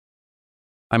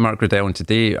I'm Mark Riddell, and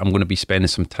today I'm going to be spending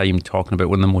some time talking about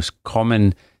one of the most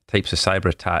common types of cyber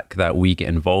attack that we get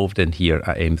involved in here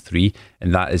at M3,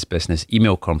 and that is business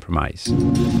email compromise.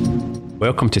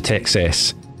 Welcome to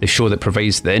Techcess, the show that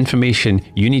provides the information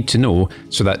you need to know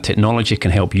so that technology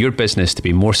can help your business to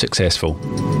be more successful.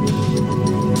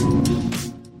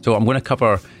 So I'm going to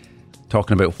cover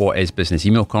talking about what is business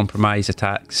email compromise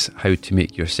attacks, how to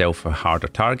make yourself a harder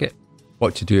target,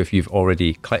 what to do if you've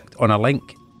already clicked on a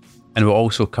link, and we'll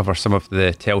also cover some of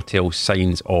the telltale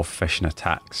signs of phishing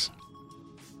attacks.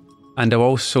 And I'll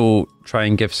also try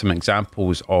and give some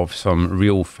examples of some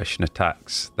real phishing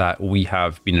attacks that we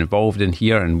have been involved in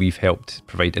here and we've helped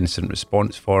provide incident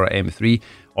response for at M3.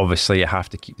 Obviously, I have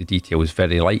to keep the details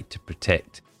very light to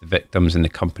protect the victims and the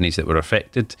companies that were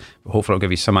affected. But hopefully I'll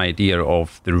give you some idea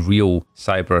of the real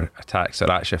cyber attacks that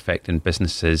are actually affecting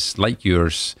businesses like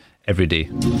yours every day.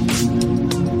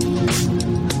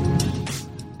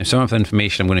 Now, some of the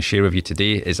information I'm going to share with you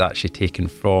today is actually taken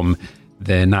from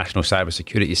the National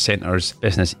Cybersecurity Centre's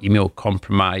business email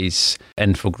compromise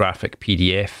infographic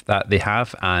PDF that they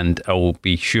have, and I will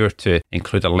be sure to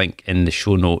include a link in the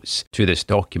show notes to this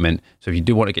document. So if you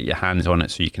do want to get your hands on it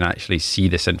so you can actually see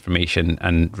this information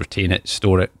and retain it,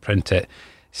 store it, print it,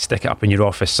 stick it up in your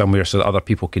office somewhere so that other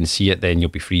people can see it, then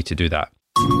you'll be free to do that.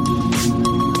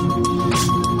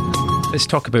 Let's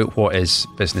talk about what is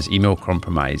business email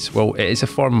compromise. Well, it is a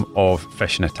form of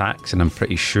phishing attacks, and I'm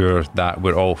pretty sure that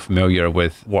we're all familiar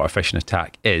with what a phishing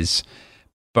attack is.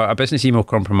 But a business email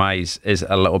compromise is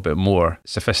a little bit more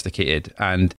sophisticated,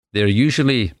 and they're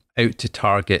usually out to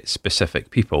target specific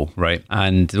people, right?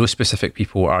 And those specific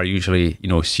people are usually,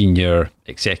 senior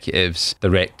executives,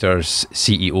 directors,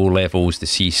 CEO levels, the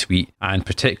C-suite, and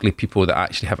particularly people that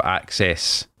actually have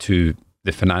access to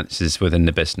the finances within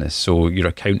the business. So your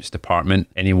accounts department,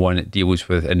 anyone that deals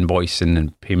with invoicing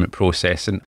and payment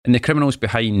processing. And the criminals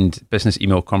behind business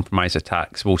email compromise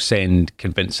attacks will send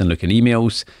convincing looking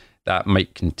emails that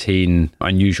might contain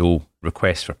unusual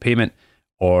requests for payment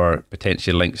or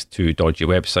potentially links to dodgy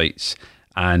websites.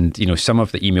 And, some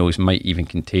of the emails might even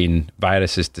contain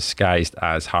viruses disguised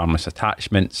as harmless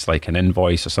attachments like an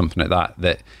invoice or something like that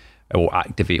that it will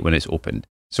activate when it's opened.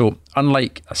 So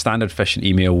unlike a standard phishing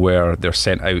email where they're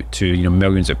sent out to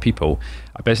millions of people,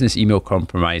 a business email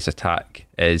compromise attack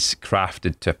is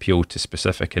crafted to appeal to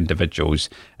specific individuals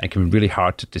and can be really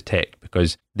hard to detect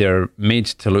because they're made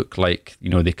to look like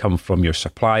they come from your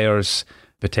suppliers,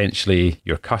 potentially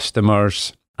your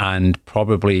customers, and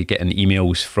probably getting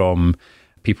emails from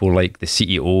people like the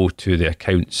CEO to the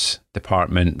accounts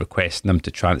department requesting them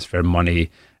to transfer money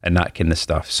and that kind of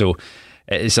stuff. So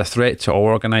it is a threat to all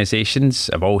organisations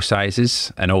of all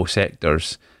sizes and all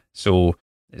sectors. So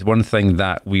it's one thing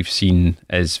that we've seen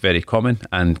is very common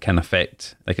and can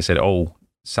affect, like I said, all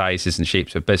sizes and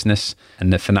shapes of business.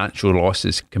 And the financial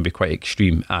losses can be quite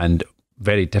extreme and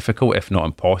very difficult, if not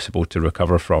impossible, to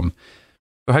recover from.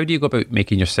 So how do you go about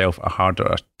making yourself a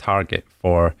harder target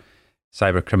for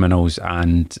cyber criminals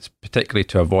and particularly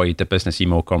to avoid the business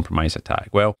email compromise attack?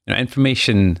 Well,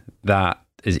 information that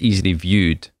is easily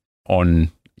viewed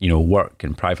on work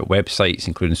and private websites,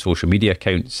 including social media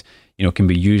accounts, can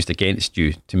be used against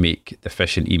you to make the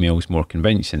phishing emails more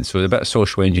convincing. So there's a bit of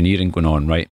social engineering going on,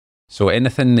 right? So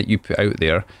anything that you put out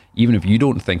there, even if you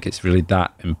don't think it's really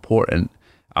that important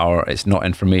or it's not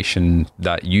information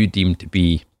that you deem to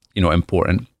be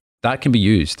important, that can be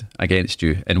used against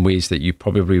you in ways that you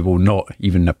probably will not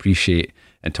even appreciate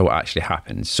until it actually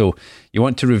happens. So you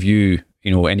want to review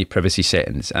any privacy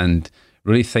settings and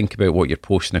really think about what you're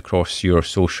posting across your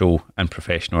social and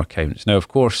professional accounts. Now, of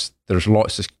course, there's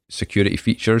lots of security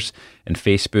features in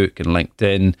Facebook and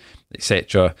LinkedIn,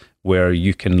 etc., where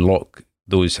you can lock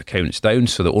those accounts down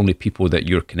so that only people that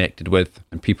you're connected with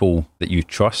and people that you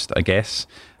trust, I guess,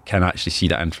 can actually see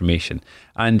that information.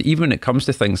 And even when it comes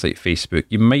to things like Facebook,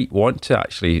 you might want to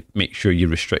actually make sure you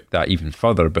restrict that even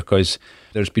further, because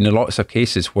there's been lots of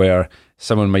cases where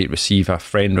someone might receive a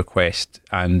friend request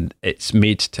and it's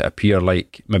made to appear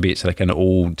like maybe it's like an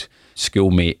old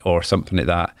schoolmate or something like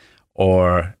that,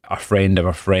 or a friend of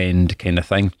a friend kind of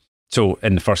thing. So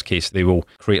in the first case, they will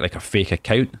create like a fake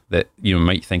account that you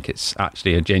might think it's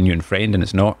actually a genuine friend and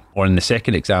it's not. Or in the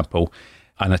second example,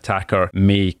 an attacker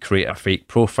may create a fake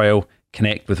profile,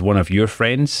 connect with one of your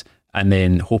friends, and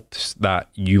then hopes that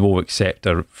you will accept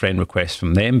a friend request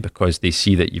from them because they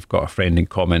see that you've got a friend in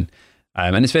common.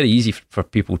 And it's very easy for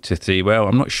people to say, well,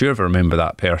 I'm not sure if I remember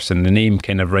that person. The name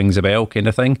kind of rings a bell kind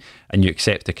of thing. And you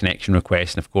accept a connection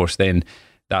request. And of course, then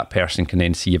that person can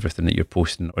then see everything that you're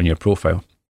posting on your profile.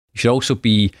 You should also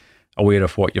be aware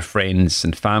of what your friends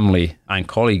and family and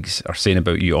colleagues are saying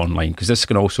about you online, because this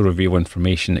can also reveal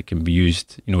information that can be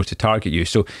used, to target you.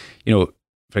 So,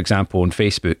 for example, on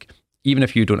Facebook, even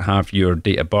if you don't have your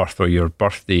date of birth or your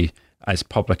birthday as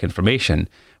public information,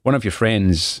 one of your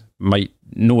friends might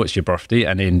know it's your birthday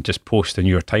and then just post on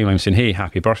your timeline saying, hey,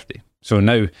 happy birthday. So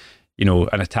now,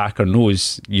 an attacker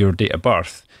knows your date of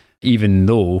birth, even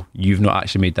though you've not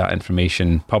actually made that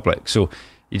information public. So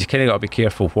you just kind of got to be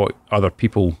careful what other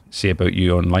people say about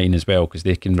you online as well, because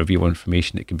they can reveal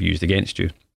information that can be used against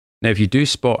you. Now, if you do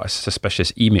spot a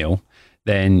suspicious email,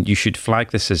 then you should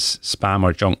flag this as spam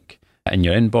or junk in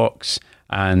your inbox,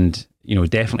 and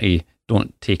definitely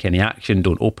don't take any action,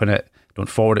 don't open it, don't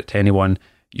forward it to anyone.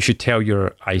 You should tell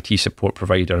your IT support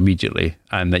provider immediately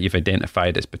and that you've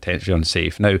identified it's potentially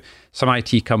unsafe. Now, some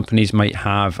IT companies might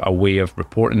have a way of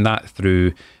reporting that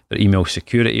through their email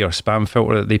security or spam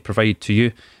filter that they provide to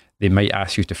you. They might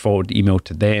ask you to forward the email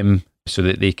to them so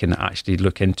that they can actually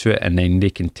look into it, and then they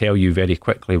can tell you very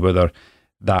quickly whether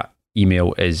that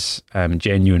email is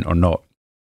genuine or not.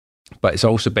 But it's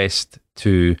also best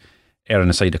to err on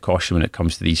the side of caution when it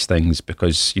comes to these things,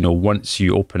 because once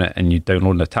you open it and you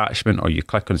download an attachment or you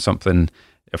click on something,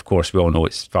 of course we all know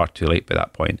it's far too late by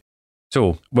that point.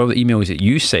 So will the emails that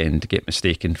you send get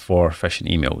mistaken for phishing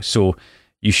emails? So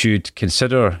you should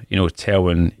consider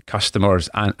telling customers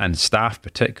and staff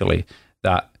particularly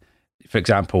that, for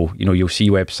example, you'll see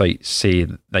websites say,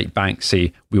 like banks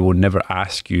say, we will never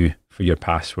ask you for your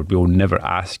password, we will never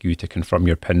ask you to confirm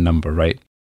your PIN number, right?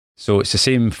 So it's the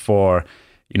same for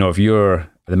if you're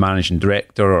the managing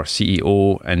director or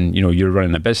CEO and you're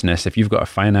running a business, if you've got a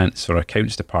finance or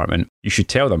accounts department, you should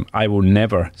tell them, I will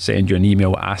never send you an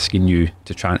email asking you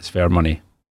to transfer money.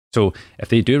 So if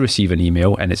they do receive an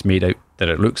email and it's made out that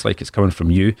it looks like it's coming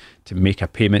from you to make a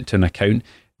payment to an account,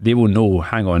 they will know,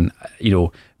 hang on,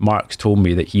 Mark's told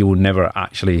me that he will never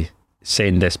actually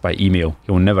send this by email.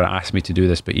 He will never ask me to do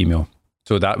this by email.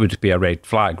 So that would be a red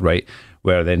flag, right?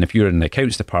 Where then if you're in the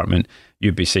accounts department,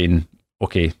 you'd be saying,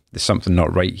 okay, there's something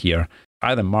not right here.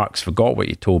 Either Mark's forgot what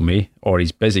he told me, or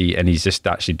he's busy and he's just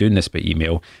actually doing this by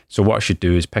email. So what I should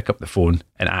do is pick up the phone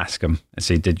and ask him and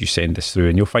say, did you send this through?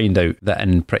 And you'll find out that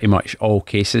in pretty much all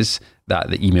cases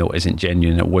that the email isn't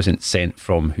genuine. It wasn't sent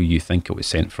from who you think it was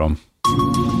sent from.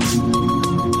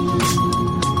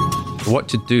 What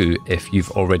to do if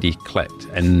you've already clicked?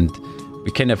 And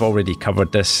we kind of already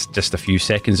covered this just a few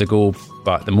seconds ago,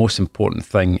 but the most important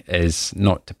thing is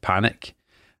not to panic.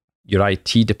 Your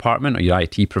IT department or your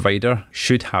IT provider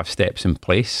should have steps in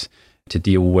place to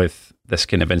deal with this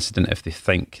kind of incident if they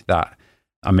think that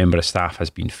a member of staff has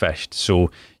been phished.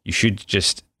 So you should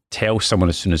just tell someone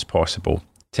as soon as possible.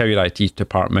 Tell your IT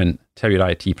department, tell your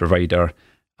IT provider,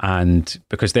 and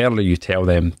because the earlier you tell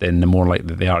them, then the more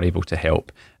likely they are able to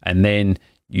help. And then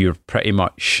you're pretty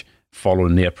much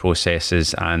following their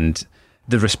processes, and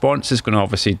the response is going to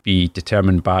obviously be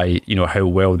determined by, how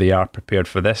well they are prepared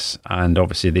for this, and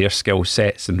obviously their skill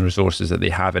sets and resources that they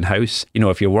have in-house.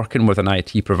 If you're working with an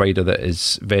IT provider that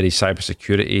is very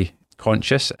cybersecurity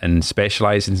conscious and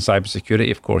specialised in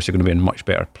cybersecurity, of course, you're going to be in a much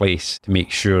better place to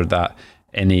make sure that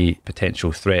any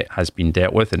potential threat has been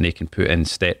dealt with, and they can put in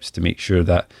steps to make sure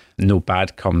that no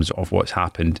bad comes of what's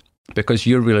happened. Because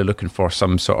you're really looking for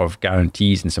some sort of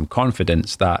guarantees and some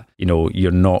confidence that,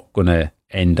 you're not going to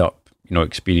end up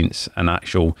experience an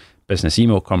actual business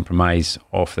email compromise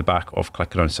off the back of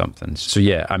clicking on something. So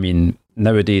yeah,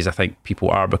 nowadays I think people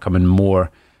are becoming more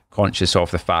conscious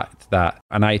of the fact that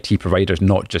an IT provider is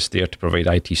not just there to provide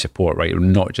IT support, right? They're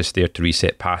not just there to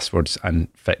reset passwords and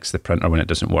fix the printer when it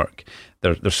doesn't work.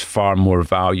 There's far more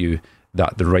value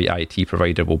that the right IT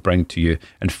provider will bring to you.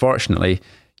 Unfortunately,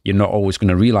 you're not always going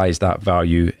to realize that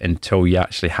value until you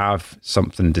actually have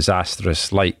something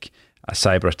disastrous like a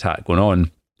cyber attack going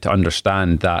on, to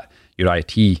understand that your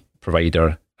IT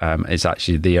provider is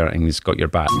actually there and has got your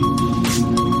back.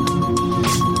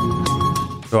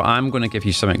 So I'm going to give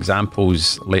you some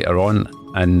examples later on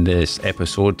in this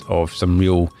episode of some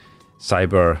real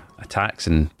cyber attacks,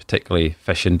 and particularly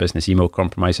phishing business email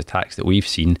compromise attacks that we've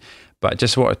seen. But I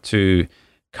just wanted to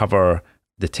cover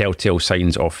the telltale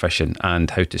signs of phishing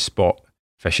and how to spot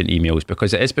phishing emails,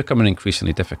 because it is becoming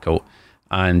increasingly difficult,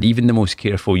 and even the most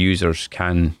careful users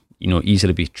can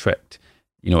easily be tricked,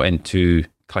 into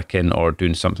clicking or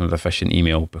doing something with a phishing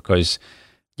email, because,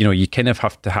 you kind of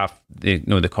have to have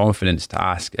the confidence to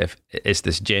ask, if is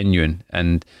this genuine?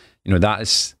 And,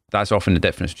 that's often the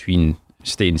difference between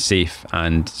staying safe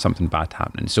and something bad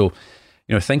happening. So,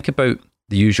 think about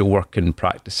the usual working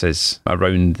practices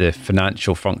around the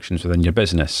financial functions within your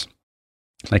business.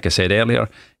 Like I said earlier,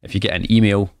 if you get an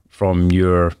email from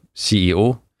your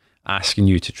CEO asking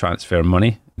you to transfer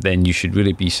money, then you should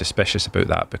really be suspicious about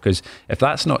that, because if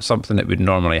that's not something that would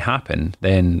normally happen,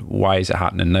 then why is it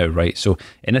happening now, right? So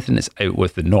anything that's out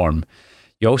with the norm.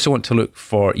 You also want to look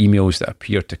for emails that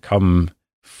appear to come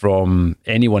from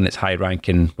anyone that's high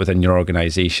ranking within your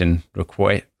organization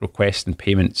requesting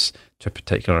payments to a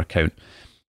particular account.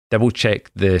 Double check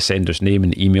the sender's name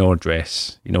and email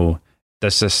address.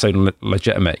 Does this sound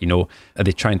legitimate? Are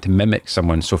they trying to mimic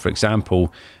someone? So for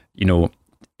example,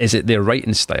 is it their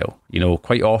writing style?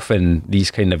 Quite often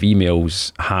these kind of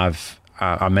emails have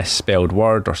a misspelled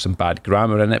word or some bad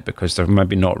grammar in it because they're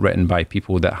maybe not written by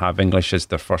people that have English as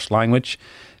their first language.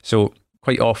 So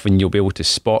quite often you'll be able to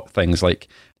spot things like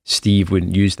Steve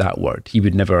wouldn't use that word. He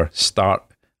would never start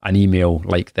an email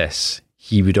like this.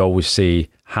 He would always say,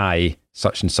 hi,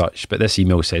 such and such, but this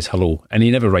email says hello, and he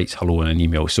never writes hello in an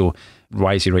email. So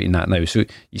why is he writing that now? So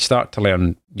you start to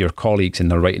learn your colleagues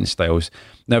and their writing styles.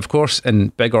 Now, of course, in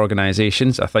big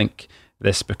organizations, I think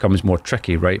this becomes more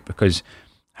tricky, right? Because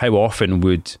how often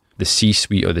would the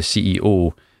C-suite or the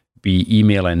CEO be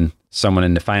emailing someone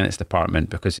in the finance department?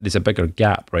 Because there's a bigger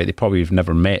gap, right? They probably have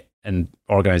never met in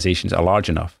organizations that are large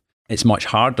enough. It's much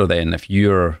harder then if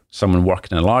you're someone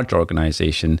working in a large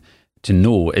organization to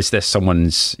know, is this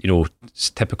someone's,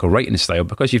 typical writing style,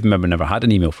 because you've maybe never had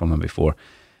an email from them before.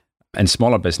 In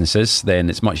smaller businesses, then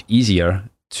it's much easier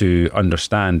to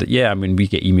understand that, we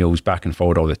get emails back and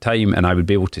forward all the time, and I would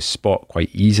be able to spot quite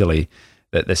easily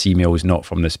that this email is not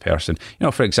from this person.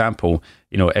 For example,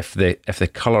 if the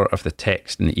color of the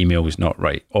text in the email is not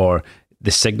right, or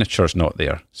the signature is not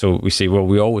there. So we say, well,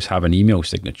 we always have an email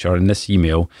signature. In this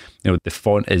email, the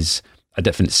font is a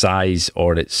different size,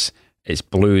 or it's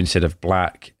blue instead of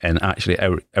black, and actually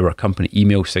our company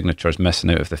email signature is missing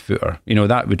out of the footer.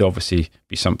 That would obviously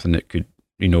be something that could,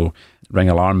 ring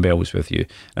alarm bells with you.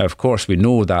 Now, of course, we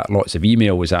know that lots of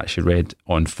email is actually read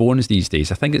on phones these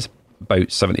days. I think it's about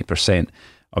 70%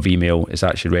 of email is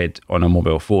actually read on a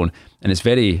mobile phone, and it's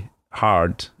very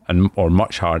hard or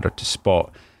much harder to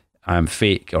spot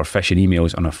fake or phishing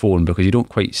emails on a phone, because you don't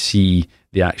quite see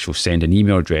the actual send an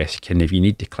email address. If you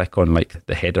need to click on like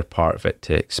the header part of it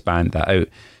to expand that out.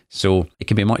 So it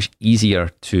can be much easier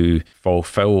to fall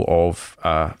foul of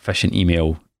a phishing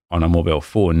email on a mobile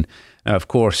phone. Now, of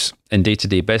course, in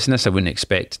day-to-day business, I wouldn't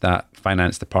expect that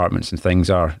finance departments and things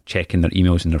are checking their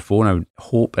emails on their phone. I would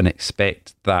hope and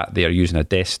expect that they are using a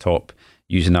desktop,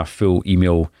 using a full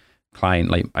email client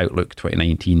like Outlook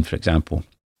 2019, for example.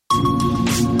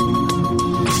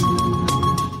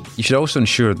 You should also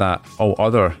ensure that all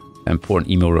other important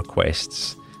email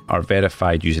requests are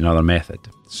verified using another method.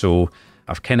 So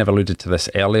I've kind of alluded to this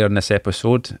earlier in this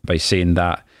episode by saying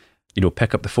that,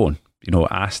 pick up the phone,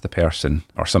 ask the person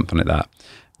or something like that,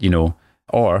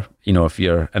 or, if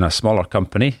you're in a smaller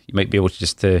company, you might be able to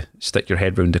just stick your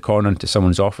head round the corner into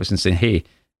someone's office and say, hey,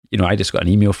 I just got an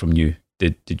email from you.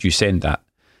 Did you send that?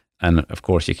 And of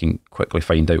course, you can quickly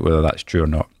find out whether that's true or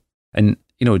not. And,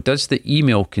 does the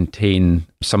email contain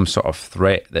some sort of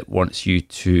threat that wants you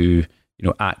to,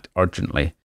 act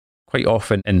urgently? Quite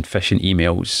often in phishing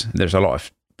emails, there's a lot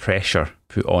of pressure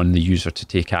put on the user to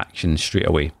take action straight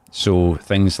away. So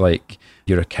things like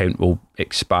your account will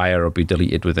expire or be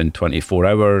deleted within 24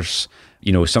 hours.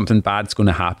 Something bad's going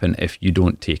to happen if you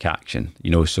don't take action.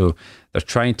 So they're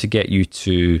trying to get you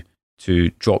to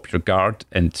drop your guard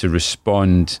and to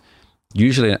respond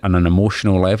usually on an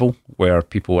emotional level, where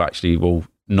people actually will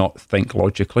not think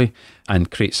logically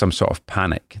and create some sort of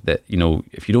panic that,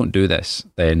 if you don't do this,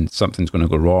 then something's going to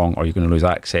go wrong, or you're going to lose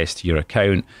access to your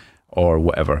account or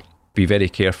whatever. Be very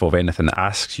careful of anything that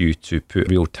asks you to put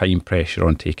real time pressure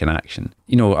on taking action.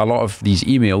 A lot of these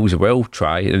emails will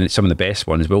try, and some of the best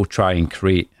ones will try and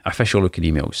create official looking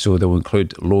emails. So they'll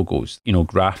include logos,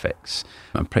 graphics.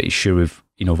 I'm pretty sure we've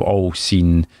all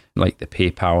seen like the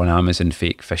PayPal and Amazon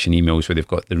fake phishing emails where they've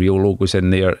got the real logos in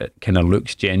there. It kind of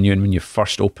looks genuine when you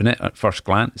first open it at first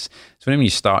glance. So when you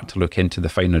start to look into the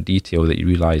finer detail, that you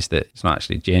realise that it's not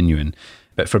actually genuine.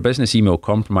 But for business email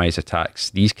compromise attacks,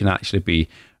 these can actually be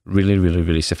really, really,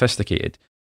 really sophisticated.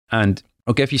 And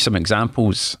I'll give you some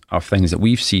examples of things that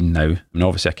we've seen now. And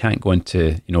obviously I can't go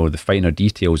into, the finer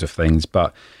details of things,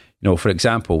 but, for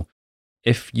example,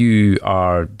 if you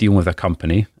are dealing with a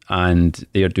company and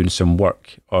they are doing some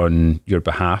work on your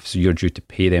behalf, so you're due to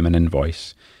pay them an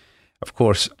invoice, of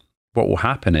course, what will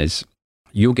happen is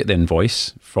you'll get the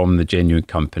invoice from the genuine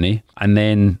company, and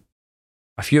then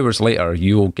a few hours later,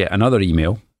 you'll get another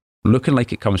email looking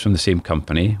like it comes from the same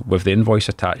company with the invoice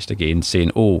attached again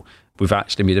saying, oh, we've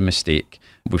actually made a mistake.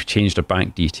 We've changed our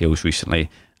bank details recently,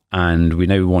 and we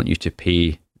now want you to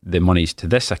pay the monies to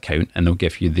this account, and they'll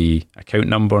give you the account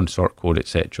number and sort code,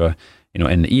 etc.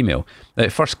 in the email. Now,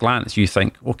 at first glance, you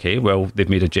think, okay, well, they've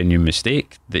made a genuine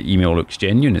mistake. The email looks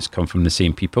genuine. It's come from the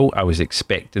same people. I was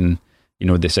expecting,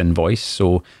 this invoice.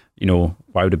 So,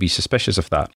 why would I be suspicious of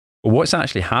that? Well, what's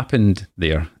actually happened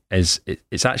there is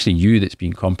it's actually you that's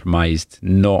been compromised,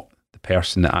 not the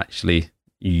person that actually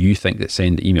you think that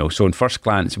sent the email. So in first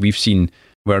glance, we've seen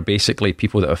where basically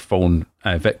people that have fallen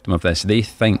victim of this, they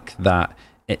think that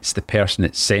it's the person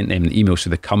that sent them the email, so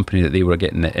the company that they were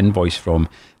getting the invoice from,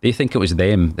 they think it was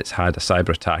them that's had a cyber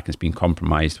attack and has been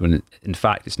compromised, when in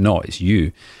fact it's not, it's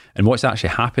you. And what's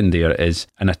actually happened there is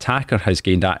an attacker has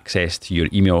gained access to your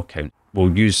email account.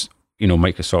 We'll use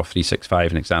Microsoft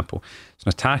 365 an example. So an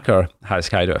attacker has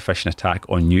carried out a phishing attack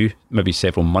on you maybe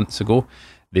several months ago.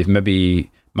 They've maybe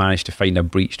managed to find a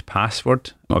breached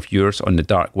password of yours on the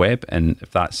dark web, and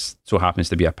if that so happens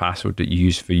to be a password that you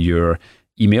use for your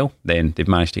email, then they've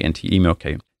managed to get into your email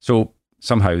account. So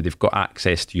somehow they've got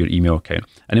access to your email account.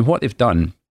 And then what they've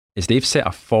done is they've set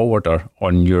a forwarder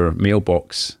on your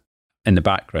mailbox in the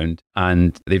background,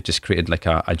 and they've just created like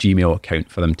a Gmail account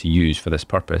for them to use for this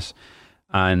purpose.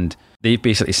 And they've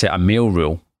basically set a mail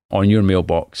rule on your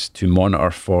mailbox to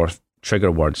monitor for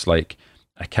trigger words like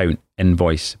account,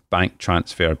 invoice, bank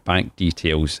transfer, bank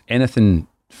details, anything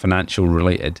financial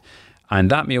related.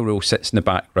 And that mail rule sits in the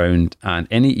background, and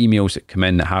any emails that come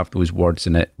in that have those words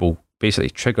in it will basically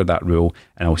trigger that rule,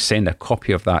 and I'll send a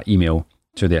copy of that email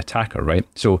to the attacker, right?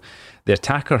 So the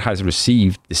attacker has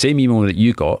received the same email that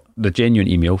you got, the genuine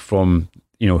email from,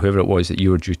 whoever it was that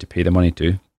you were due to pay the money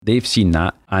to. They've seen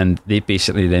that, and they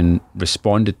basically then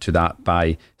responded to that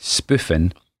by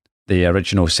spoofing the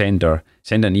original sender,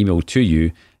 send an email to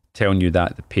you telling you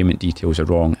that the payment details are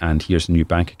wrong and here's a new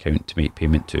bank account to make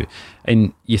payment to.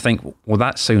 And you think, well,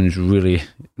 that sounds really,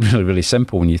 really, really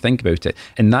simple when you think about it.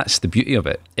 And that's the beauty of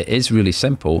it. It is really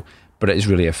simple, but it is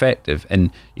really effective.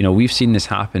 And, we've seen this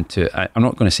happen to, I'm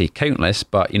not going to say countless,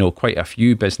 but, quite a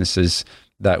few businesses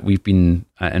that we've been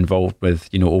involved with,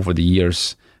 over the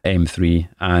years, M3.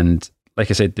 And like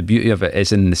I said, the beauty of it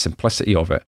is in the simplicity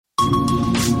of it.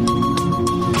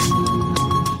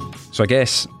 So I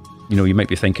guess, you might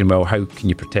be thinking, well, how can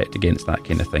you protect against that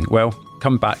kind of thing? Well,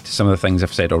 come back to some of the things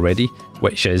I've said already,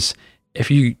 which is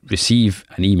if you receive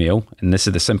an email, and this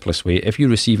is the simplest way, if you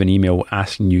receive an email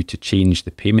asking you to change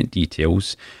the payment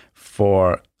details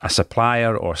for a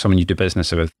supplier or someone you do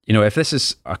business with, if this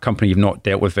is a company you've not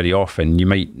dealt with very often, you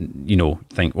might,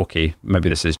 think, okay, maybe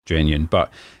this is genuine.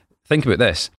 But think about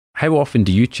this. How often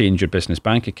do you change your business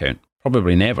bank account?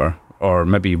 Probably never, or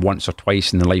maybe once or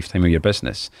twice in the lifetime of your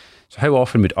business. So how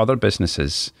often would other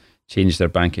businesses change their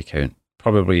bank account?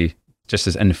 Probably just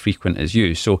as infrequent as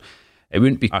you. So it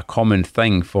wouldn't be a common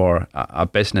thing for a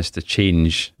business to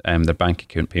change their bank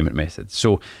account payment method.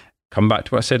 So come back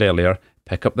to what I said earlier,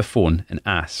 pick up the phone and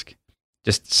ask.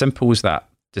 Just simple as that.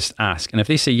 Just ask. And if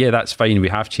they say, yeah, that's fine, we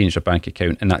have changed our bank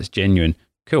account and that's genuine,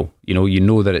 cool. You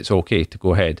know that it's okay to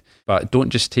go ahead. But don't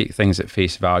just take things at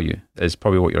face value, is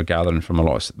probably what you're gathering from a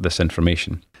lot of this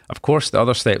information. Of course, the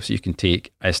other steps that you can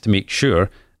take is to make sure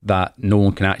that no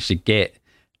one can actually get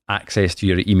access to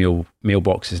your email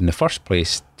mailboxes in the first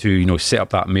place to, set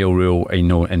up that mail rule,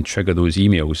 and trigger those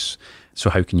emails. So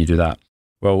how can you do that?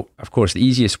 Well, of course, the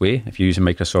easiest way, if you're using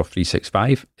Microsoft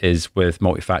 365, is with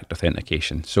multi-factor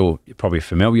authentication. So you're probably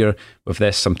familiar with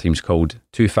this, sometimes called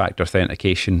two-factor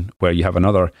authentication, where you have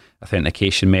another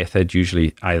authentication method,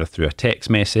 usually either through a text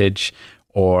message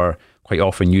or quite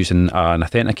often using an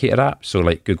authenticator app. So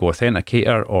like Google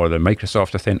Authenticator or the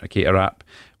Microsoft Authenticator app,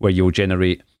 where you'll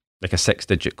generate like a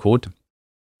 6-digit code.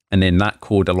 And then that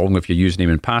code, along with your username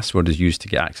and password, is used to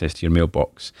get access to your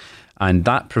mailbox. And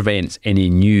that prevents any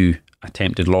new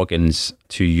attempted logins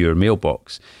to your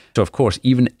mailbox. So of course,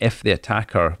 even if the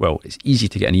attacker, well, it's easy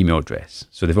to get an email address.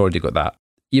 So they've already got that.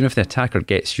 Even if the attacker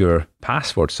gets your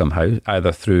password somehow,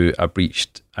 either through a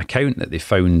breached account that they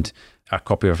found a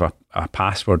copy of a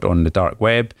password on the dark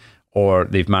web, or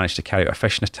they've managed to carry out a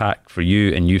phishing attack for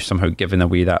you and you've somehow given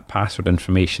away that password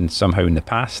information somehow in the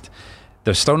past,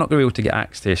 they're still not going to be able to get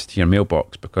access to your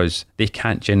mailbox because they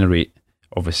can't generate,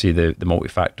 obviously, the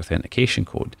multi-factor authentication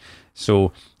code.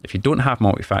 So if you don't have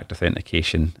multi-factor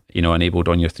authentication, enabled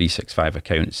on your 365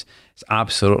 accounts, it's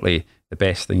absolutely the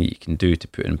best thing that you can do to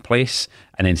put in place.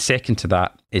 And then second to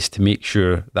that is to make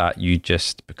sure that you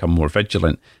just become more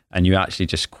vigilant and you actually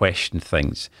just question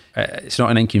things. It's not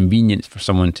an inconvenience for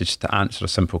someone to answer a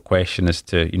simple question as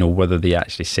to, whether they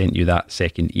actually sent you that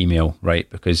second email, right?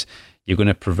 Because you're going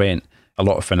to prevent a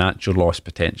lot of financial loss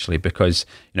potentially, because,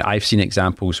 I've seen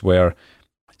examples where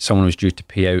someone was due to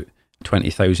pay out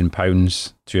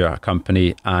 £20,000 to a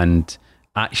company and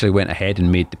actually went ahead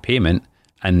and made the payment,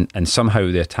 and somehow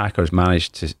the attackers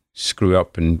managed screw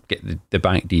up and get the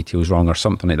bank details wrong or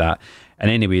something like that.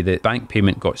 And anyway, the bank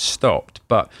payment got stopped.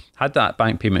 But had that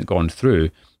bank payment gone through,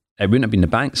 it wouldn't have been the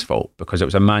bank's fault because it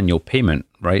was a manual payment,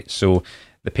 right? So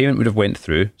the payment would have went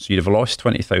through. So you'd have lost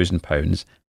 £20,000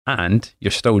 and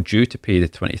you're still due to pay the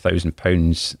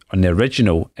 £20,000 on the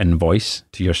original invoice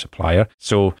to your supplier.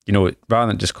 So,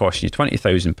 rather than just costing you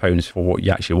 £20,000 for what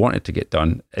you actually wanted to get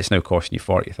done, it's now costing you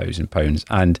 £40,000.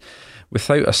 And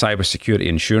without a cybersecurity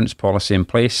insurance policy in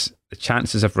place, the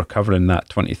chances of recovering that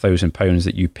 £20,000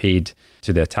 that you paid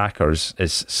to the attackers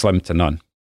is slim to none.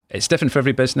 It's different for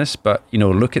every business, but,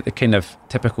 look at the kind of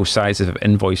typical sizes of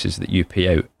invoices that you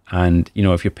pay out. And,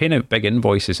 if you're paying out big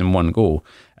invoices in one go,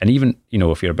 and even,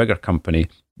 if you're a bigger company,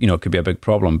 it could be a big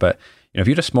problem. But, if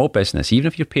you're a small business, even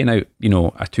if you're paying out,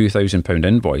 a £2,000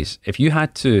 invoice, if you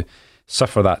had to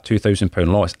suffer that £2,000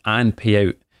 loss and pay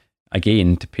out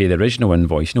again to pay the original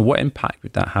invoice, what impact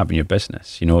would that have on your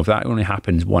business? If that only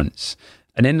happens once.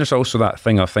 And then there's also that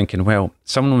thing of thinking, well,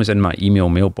 someone was in my email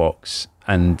mailbox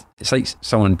and it's like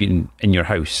someone being in your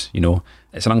house,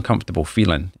 it's an uncomfortable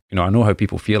feeling. I know how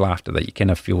people feel after that. You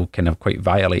kind of feel quite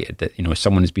violated that,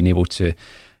 someone's been able to,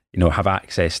 have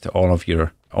access to all of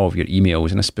your emails,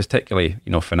 and it's particularly,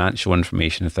 financial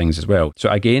information and things as well. So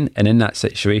again, and in that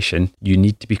situation, you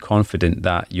need to be confident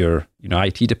that your,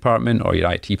 IT department or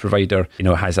your IT provider,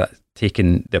 has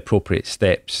taken the appropriate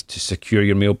steps to secure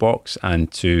your mailbox and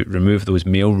to remove those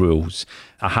mail rules.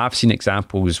 I have seen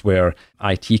examples where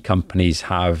IT companies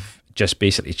have just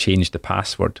basically changed the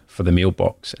password for the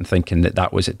mailbox and thinking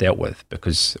that was it dealt with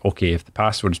because, okay, if the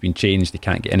password's been changed, they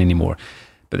can't get in anymore.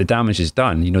 But the damage is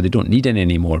done. They don't need it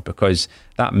anymore because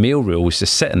that mail rule is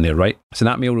just sitting there, right? So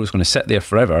that mail rule is going to sit there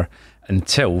forever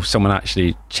until someone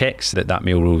actually checks that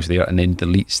mail rule is there and then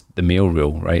deletes the mail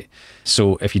rule, right?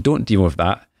 So if you don't deal with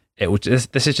that,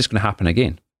 this is just going to happen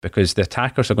again because the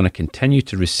attackers are going to continue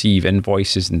to receive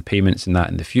invoices and payments and that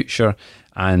in the future.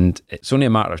 And it's only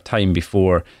a matter of time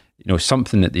before,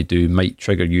 something that they do might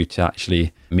trigger you to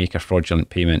actually make a fraudulent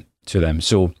payment to them.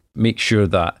 So make sure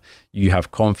that you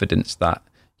have confidence that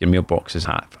your mailboxes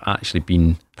have actually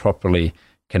been properly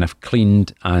kind of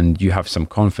cleaned and you have some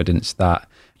confidence that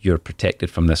you're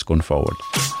protected from this going forward.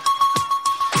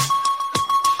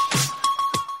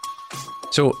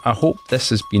 So I hope this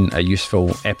has been a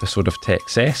useful episode of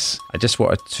Techcess. I just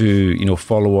wanted to,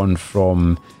 follow on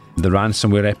from the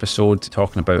ransomware episode,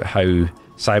 talking about how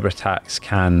cyber attacks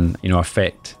can,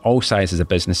 affect all sizes of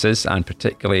businesses and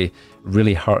particularly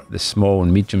really hurt the small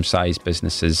and medium-sized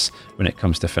businesses when it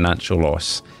comes to financial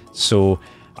loss. So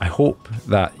I hope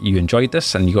that you enjoyed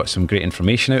this and you got some great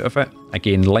information out of it.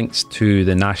 Again, links to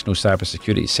the National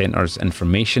Cybersecurity Centre's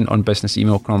information on business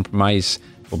email compromise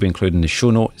will be included in the show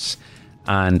notes.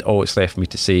 And all it's left for me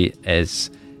to say is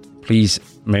please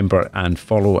remember and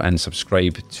follow and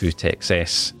subscribe to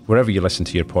Techcess wherever you listen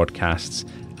to your podcasts.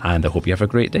 And I hope you have a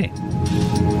great day.